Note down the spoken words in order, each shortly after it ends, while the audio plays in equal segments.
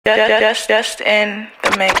Just in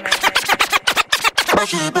the mix.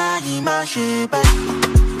 Mash it body, mash it body.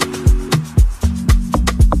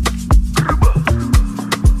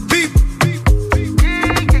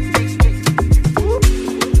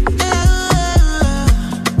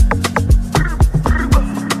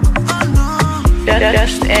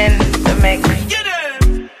 Just in the mix.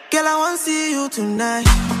 Girl, I wanna see you tonight.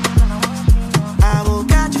 I will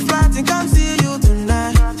catch you flight and come see you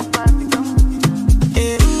tonight.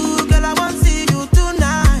 Ooh, girl, I wanna see you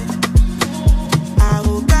tonight. I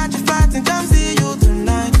will catch you flight and come see you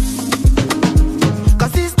tonight.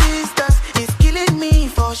 Cause this distance is killing me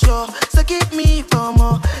for sure. So give me for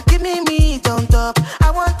more, give me meat on top. I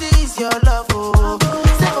want this, your love, oh.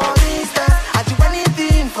 Say for instance, I do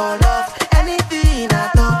anything for love. Anything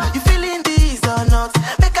at all. You feeling this or not?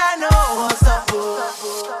 Make I know what's up,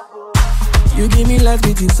 oh. You give me life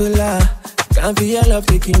with it solar. Can't feel your love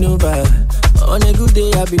taking over. On a good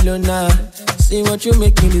day I be loner. See what you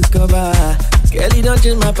make me discover. Girl, you don't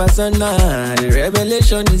change my persona. The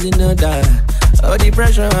revelation is in order. All the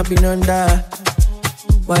pressure I've been under.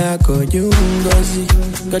 Why I call you Ngozi?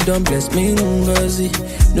 God don't bless me Ngozi.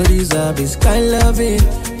 No deserve is kind loving.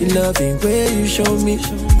 The loving way you show me.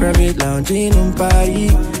 Private lounging on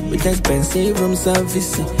Paris with expensive room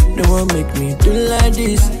service. No one make me do like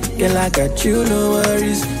this. Girl, I got you, no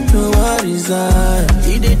worries, no worries.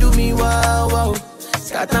 They do me wow wow.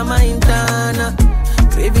 Scatter my intana.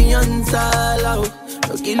 Craving on sala.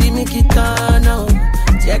 No killing me kitana.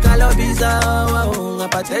 Check all of his wow.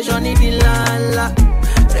 Hypertension in the lala.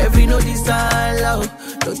 Every no desire,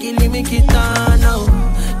 no killing me kitana.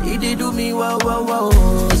 They do me wow wow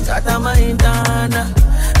wow. Scatter my intana.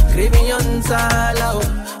 Craving on sala.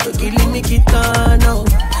 No killing me kitana.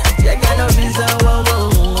 Check all of his wow wow.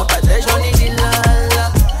 Hypertension in the lala.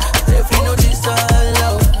 Every no desire, no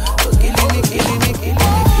killing me, killing me, killing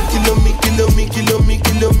me.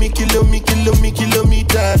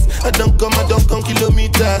 Kilometers. I don't come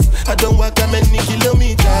kilometers. I don't walk that many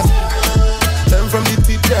kilometers. Learn from the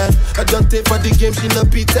teacher. I don't take for the game, she no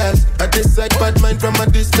pitas. I decide bad mind from a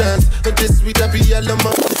distance. But this sweet, I be yellow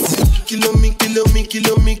man. Kilometers.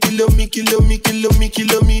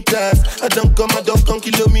 I don't come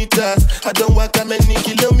kilometers. I don't walk that many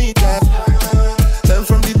kilometers. Learn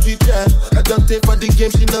from the teacher. I don't take for the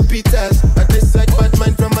game, she no pitas. I decide bad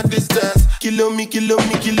mind from a distance. Kilometers.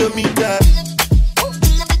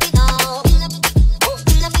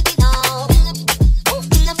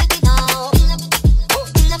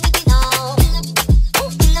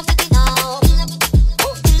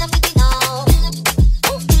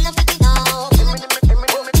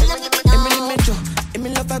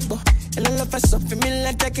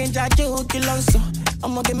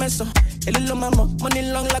 I'ma get mess up. A little mama, money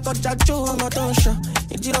long like a tattoo. I'm not on show.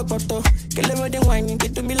 It's your photo. Kill them with the wine.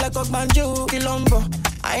 Get to me like a banjo. Kilombo.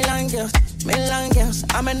 Island girls, mainland girls.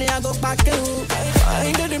 I'm in the I go back to.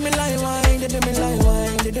 Why they do me like wine? They do me like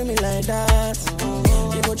wine. They do me like that.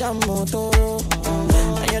 You go jam moto.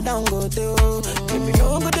 And you down go to. Baby,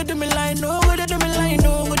 no go to do me like, no go to do me like,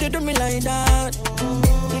 no go to do me like that.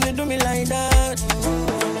 You do me like that.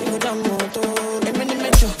 You go jam moto. Give me the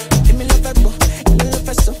metro. Give me the pepper.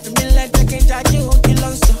 So, me like I can't judge you, kill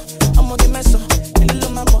on so. I'ma get mess up. A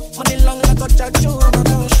little mama, money long like a tattoo. I'm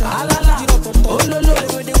a show. Alala, oh lolo,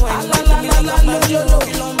 alala,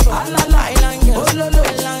 alala, island girls,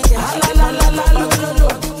 island girls, alala,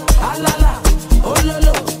 alala, oh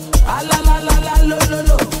lolo, alala,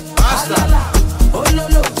 lolo, alala, oh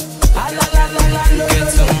lolo, alala. Get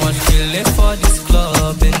so much killing for this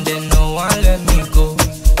club, and then no one let me go.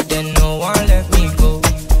 Then no one let me go.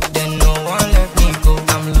 Then no one let me go.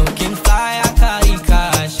 I'm looking fly, I carry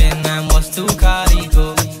cash, and I must to carry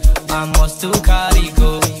go. I must to carry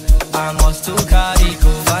go. I must to carry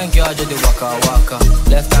go. Fine girl, do the waka waka.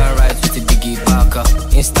 Left and right with the biggie baka.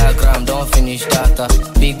 Instagram, don't finish data.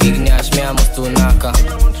 Big nash, me I must to naka.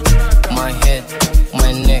 My head,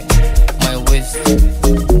 my neck, my waist.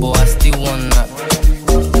 But I still want that.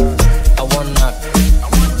 I want that.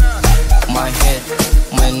 My head,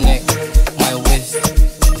 my neck, my waist.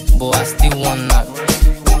 But I still want that.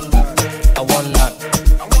 I want that.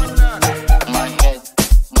 My head,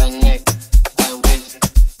 my neck, my waist.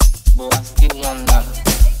 But I still want that.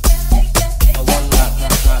 I want that.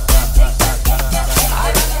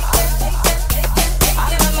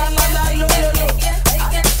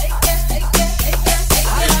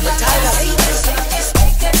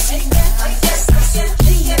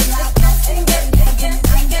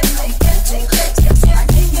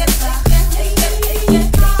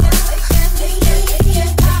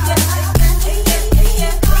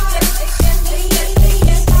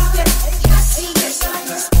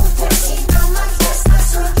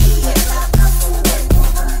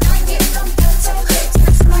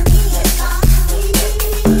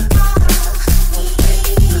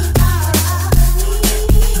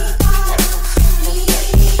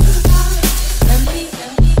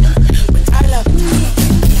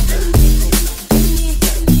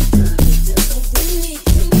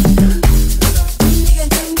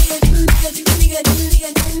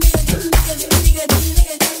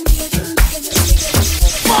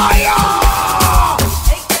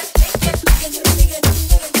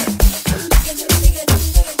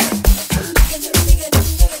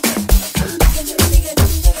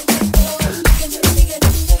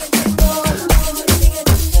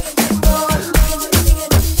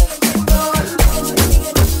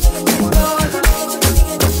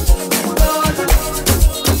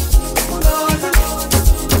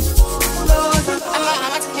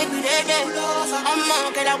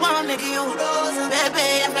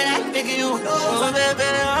 making you know, baby,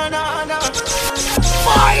 oh, no, no.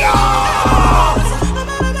 Fire!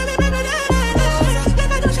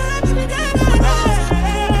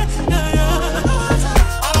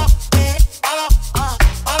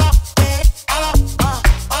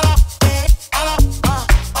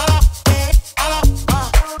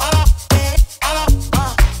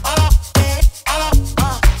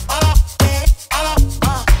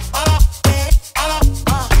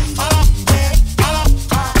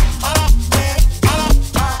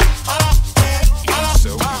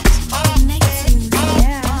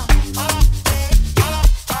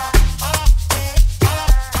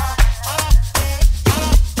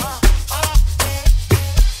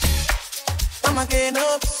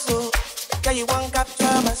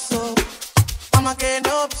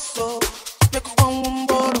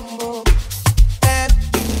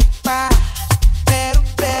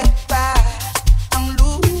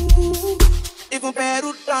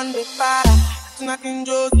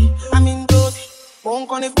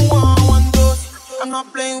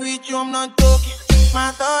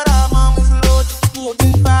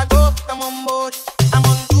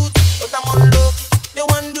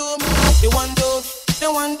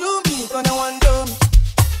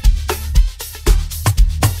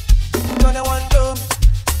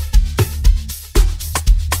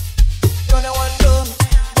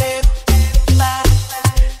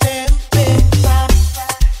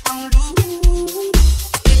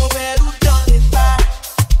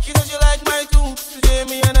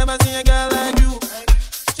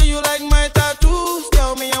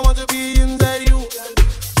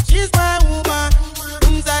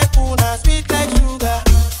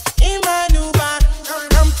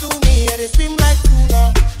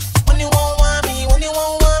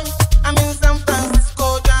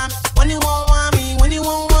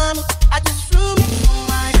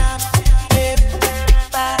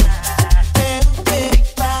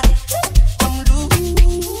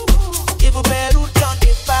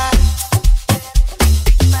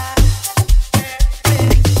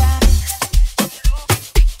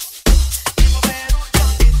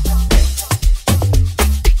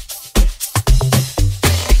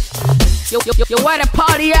 Yo, where the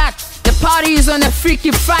party at? The party is on a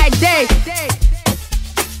Freaky Friday.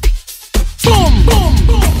 Boom, boom,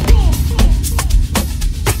 boom.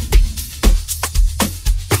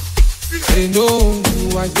 They know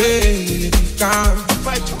I say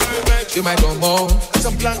can't. You might come on,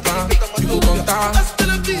 you go contact.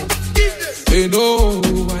 They know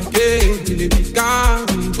I can't. They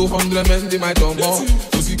can't. 200 men, they might come on.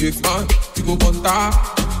 So see get man, you go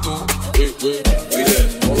contact. Wait,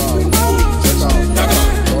 hold on.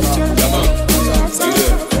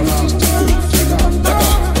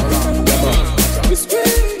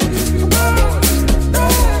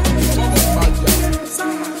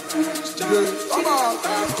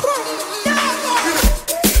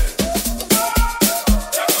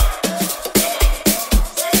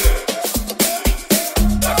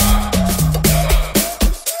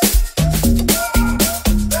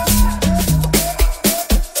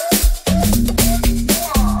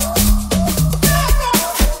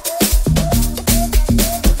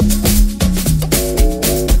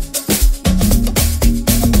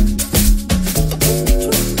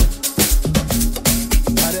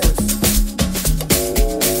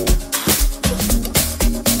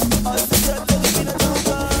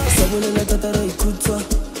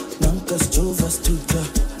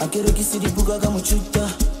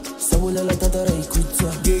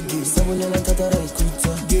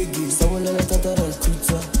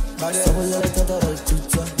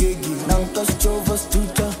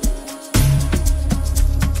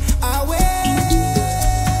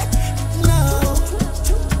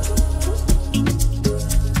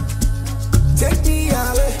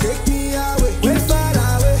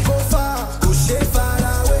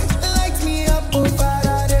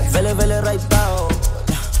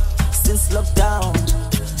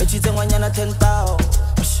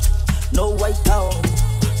 No white out,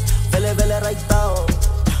 vele right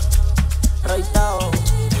out,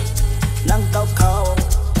 nang kau kau.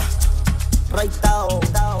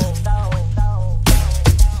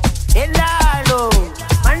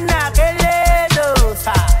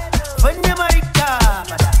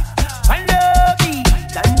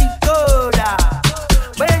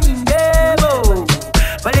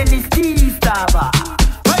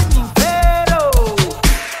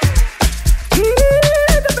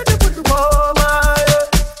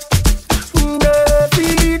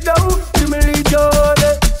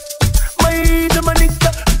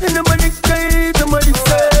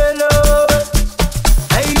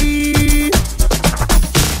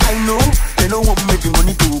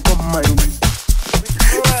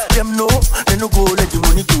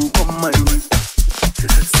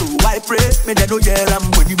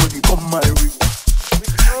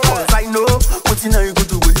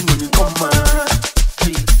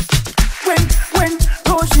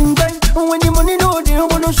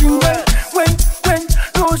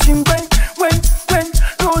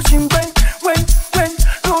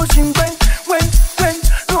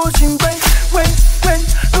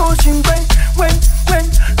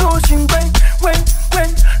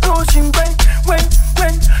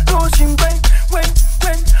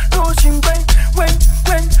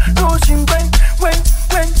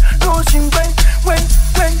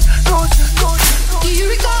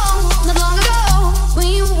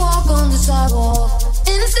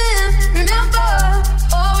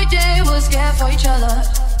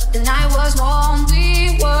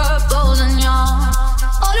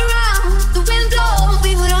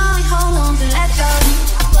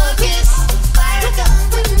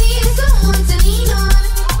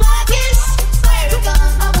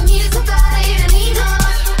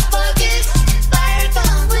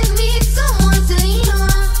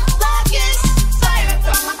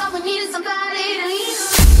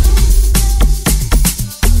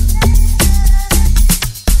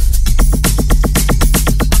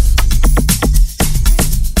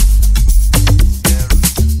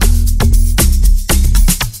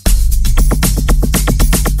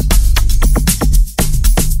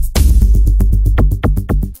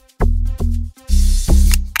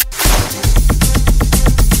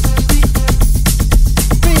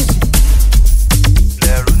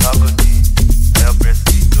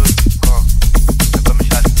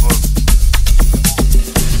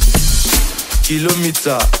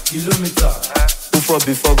 Kilometer. Who for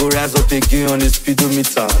before go rise up again on the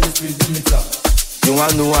speedometer? You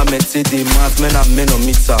wanna know I meant say the math, men are men on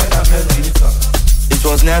meter. It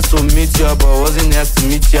was nice to meet ya, but wasn't nice to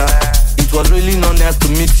meet ya. It was really not nice to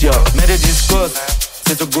meet ya. Made a discuss,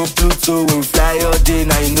 say to go Pluto when we fly all day.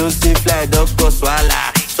 Now you know say fly dog cost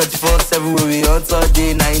wala. 24/7 when we out all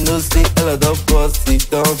day. Now you know say hella dog cost, it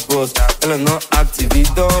don't bust. Hella not active, it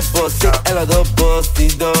don't bust. Say hella dog bust,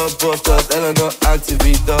 it don't bust. Cause hella not active,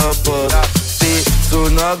 it don't bust. Say so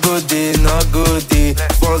not good day, not good day.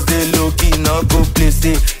 Once they low key, not go play.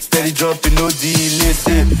 Say steady dropping, no delay.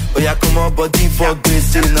 Say oh yeah, come on body for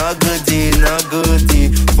grace. Say not good day, not good day.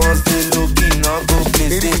 Once they low key, not go play.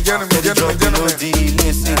 Say steady dropping, no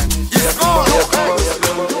delay. Say yeah, come on, yeah, come on, yeah,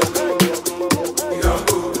 come on.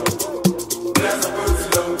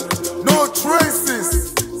 No traces.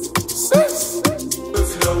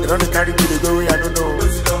 They don't carry me to go where I don't know.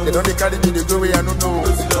 They don't carry me to go where I don't know.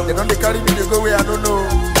 They don't carry me to go where I don't know.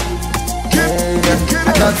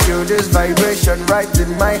 I can feel this vibration right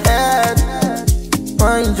in my head.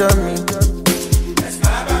 Mind me.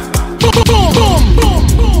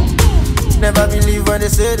 Never believe when they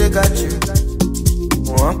say they got you.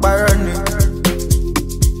 One by running.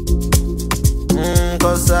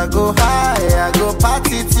 Cause I go high, I go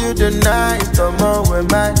party till the night. Come on with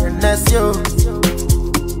my NSO.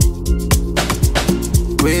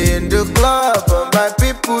 We in the club, but my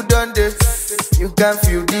people done this. You can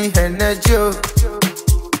feel the energy.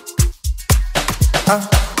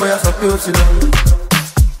 We are so beautiful.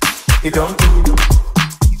 You don't do.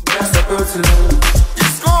 We are so beautiful.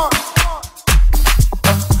 It's gone.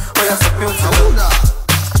 We are so beautiful.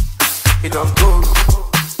 You don't go.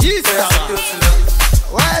 We are so beautiful.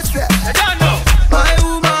 What's that? I don't know. My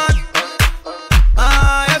woman,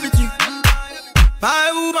 my everything.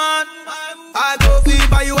 My woman, I go feel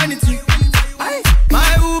buy you anything.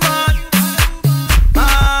 My woman,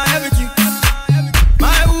 my everything.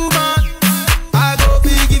 My woman, I go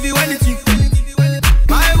feel give you anything.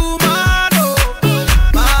 My woman, oh,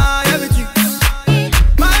 my everything.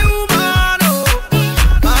 My woman, oh,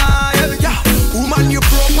 my everything. Yeah. Woman, you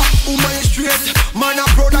proper, woman, you straight. Man, a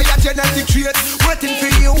brother, your genetic trait. Waiting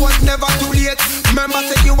for you was never too late. Remember,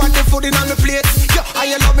 say you want the food in on the plate. Yeah,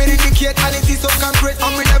 I love me indicate, and it is so concrete.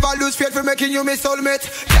 And we never lose faith for making you my soulmate.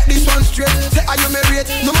 Get this one straight, say are you married?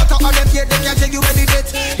 No matter how them get, they can't take you any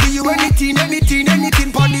date. Do you anything,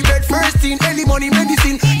 pon the bed. First thing, any money,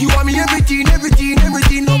 medicine. You want me everything.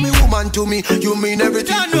 No, me woman to me, you mean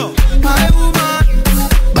everything. Yeah, no. My woman,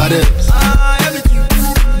 bad it. Everything.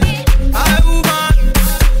 My woman,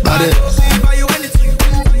 bad it. Buy you anything.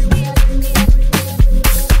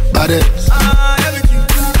 Bad it. Everything.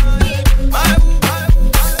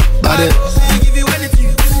 Bad it. Give you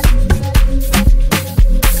anything.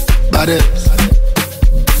 Bad it.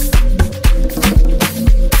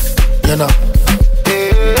 You know.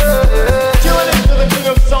 Tuning to the king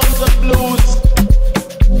of songs and blues.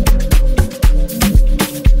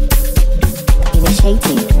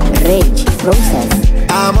 Initiating rage process.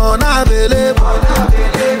 I'm unavailable.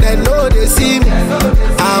 They know they see me.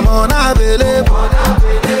 I'm unavailable.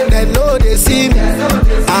 They know they see me.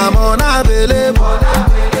 I'm unavailable.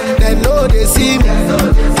 They know they see me.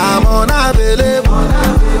 I'm unavailable.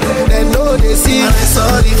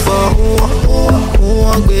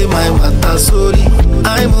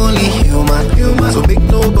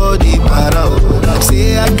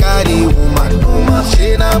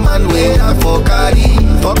 another man way I for carry.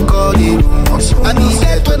 Fuck all the rumors. I be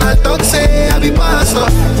late when I talk, say I be pastor.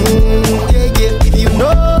 Yeah, yeah. If you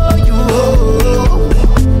know, you know.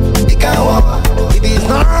 It can walk. If it's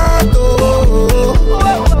not,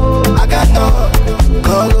 I got talk.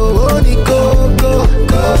 Go, go,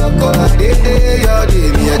 day, your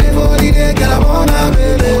day, me a day for the day, girl,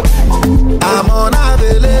 I'm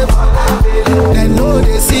unavailable. They know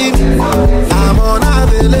they see me, I'm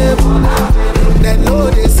unavailable. They know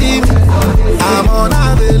they see me, I'm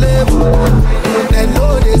unavailable. They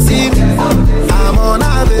know they see me, I'm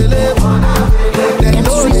unavailable. They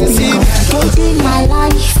know they see me. Taking my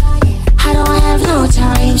life, I don't have no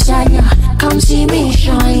time, son. Come see me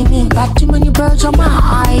shining, got too many birds on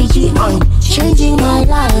my IG. I'm changing my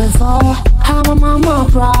life, oh, how my mama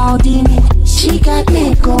proud in it. She got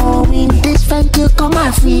me going, this friend took all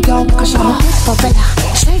my freedom. Cause I'm a big propeller,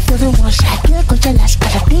 straight to the ones like you, go jealous.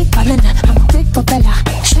 Got a big banana, I'm a big propeller,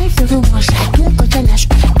 straight to the ones like you, go jealous.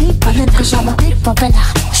 Got a big banana, cause I'm a big propeller,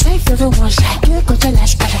 straight to the ones like you, go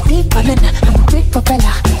jealous. Got a big banana, I'm a big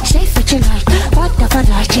propeller, straight for your life. What the fuck,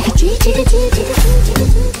 chicka chee chicka chee chicka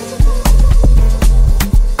chee.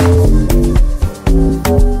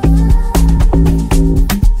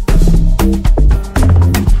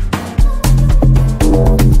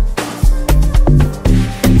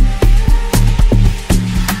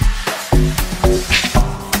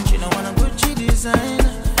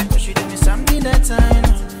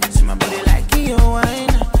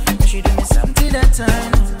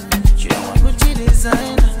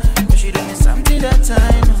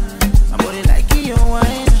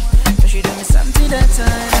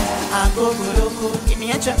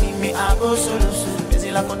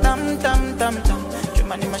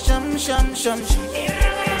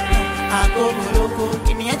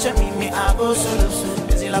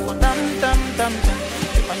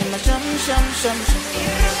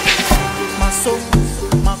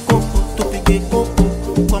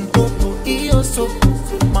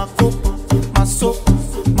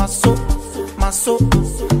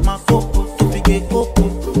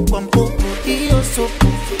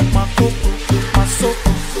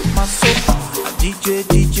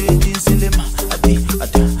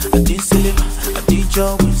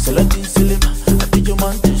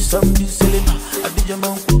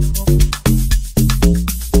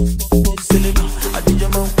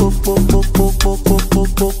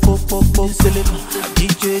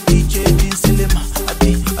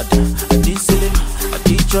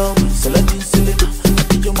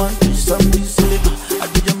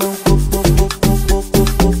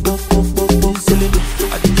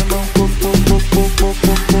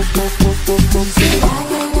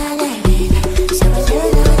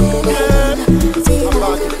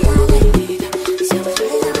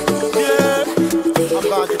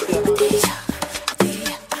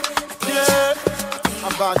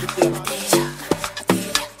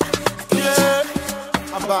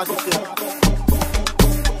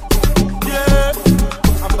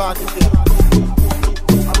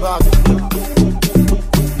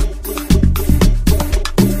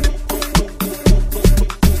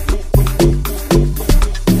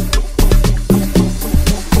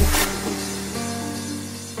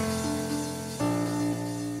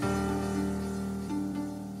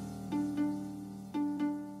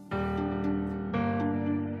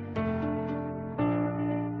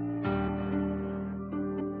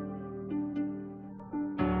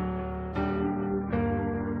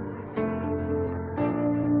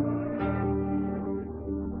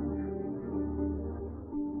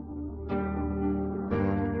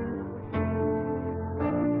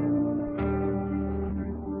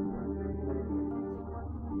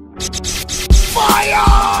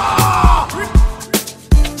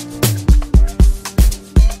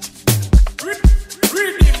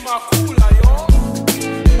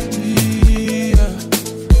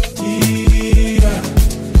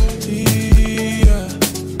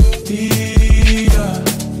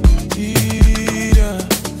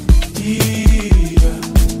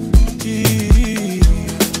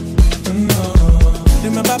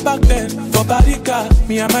 Back then, for Barika,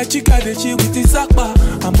 me and my chica, they chill with the Zakpa.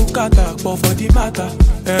 And Bukata, but for the matter.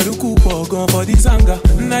 Eruku, gone for the Zanga.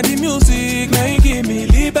 Now the music, now you give me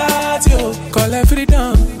liberty. Call it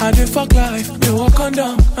freedom, and the fuck life. You walk on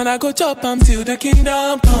down, and I go chop till the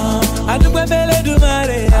kingdom come. I do bele do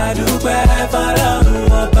mare, I do para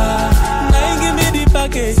nuopa. Now you give me the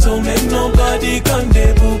package, so make nobody come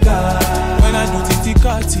de buga. When I do titi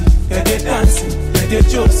kati, they dancing, they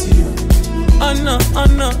josie. Oh no, oh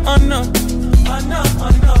no, oh no, oh no,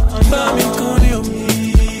 oh no, ba mi korio,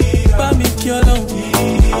 ba mi kiolo,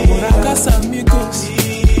 amor a casa amigos,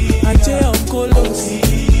 aje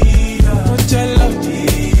oncolos.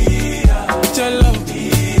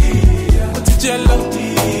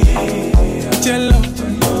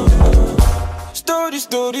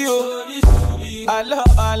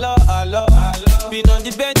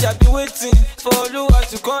 For Oluwa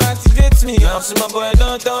to come activate me. I'm see my boy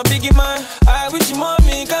downtown, biggie man. I wish you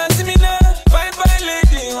mommy can see me now. Fine, fine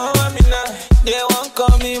lady, how am I now? They won't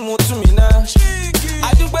call me, move to me now.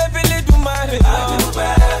 I do baby, do my I do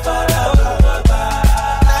better for love.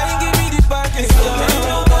 Now you give me the package.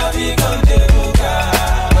 Nobody gon' take me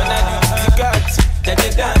back. When I do the cat, then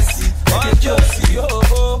they dance, then they just see, oh,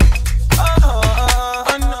 oh.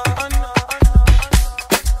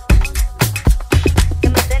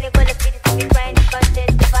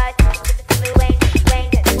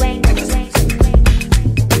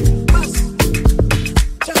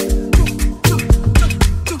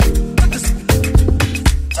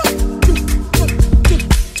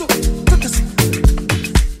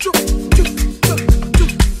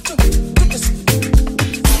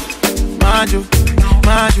 Majo,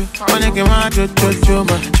 majo, jojo,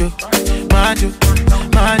 majo,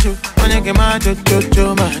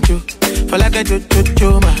 majo. For like a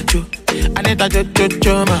jojo, majo. I need a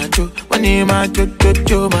jojo, majo. When you majo,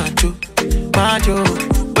 majo.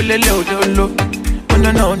 Ololo,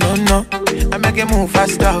 oh no. I make it move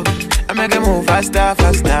faster.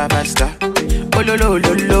 Faster.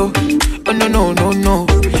 Ololo, oh no.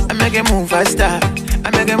 I make it move faster.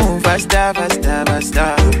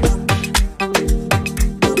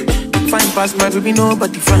 Fine past my baby,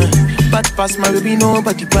 nobody fine. Bad past my baby,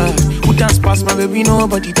 nobody bad. Who dance past my baby,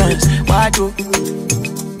 nobody dance. Why do?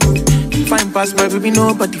 Fine past my baby,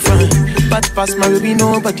 nobody fine. Bad past my baby,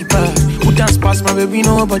 nobody bad. Who dance past my baby,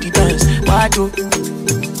 nobody dance. Why do?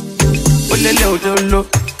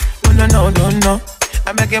 Oh no.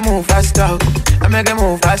 I make it move faster.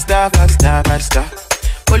 Faster.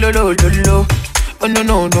 Oh lo. Oh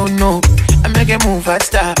no. I make it move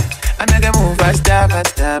faster.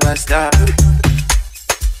 Faster.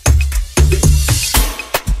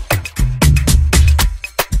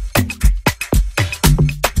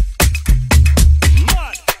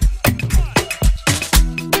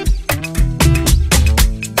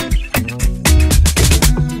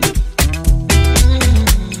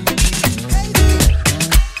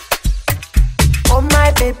 Oh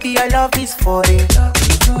my baby, your love is for it.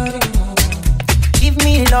 Give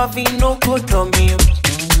me loving, no good on me.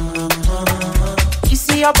 You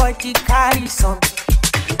see your body carry something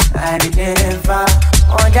I never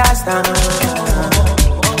understand.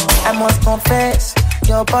 I must confess,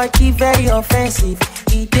 your body very offensive.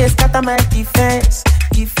 It is scatter my defense,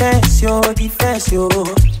 yo.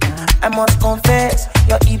 I must confess,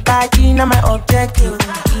 your body not my objective.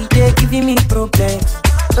 It is giving me problems.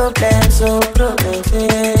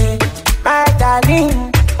 Yeah. My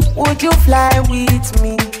darling, would you fly with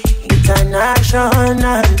me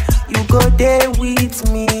international? You go there with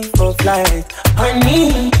me for flight.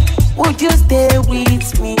 Honey, would you stay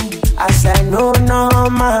with me? As I know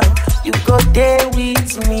normal, you go there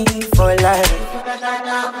with me for life.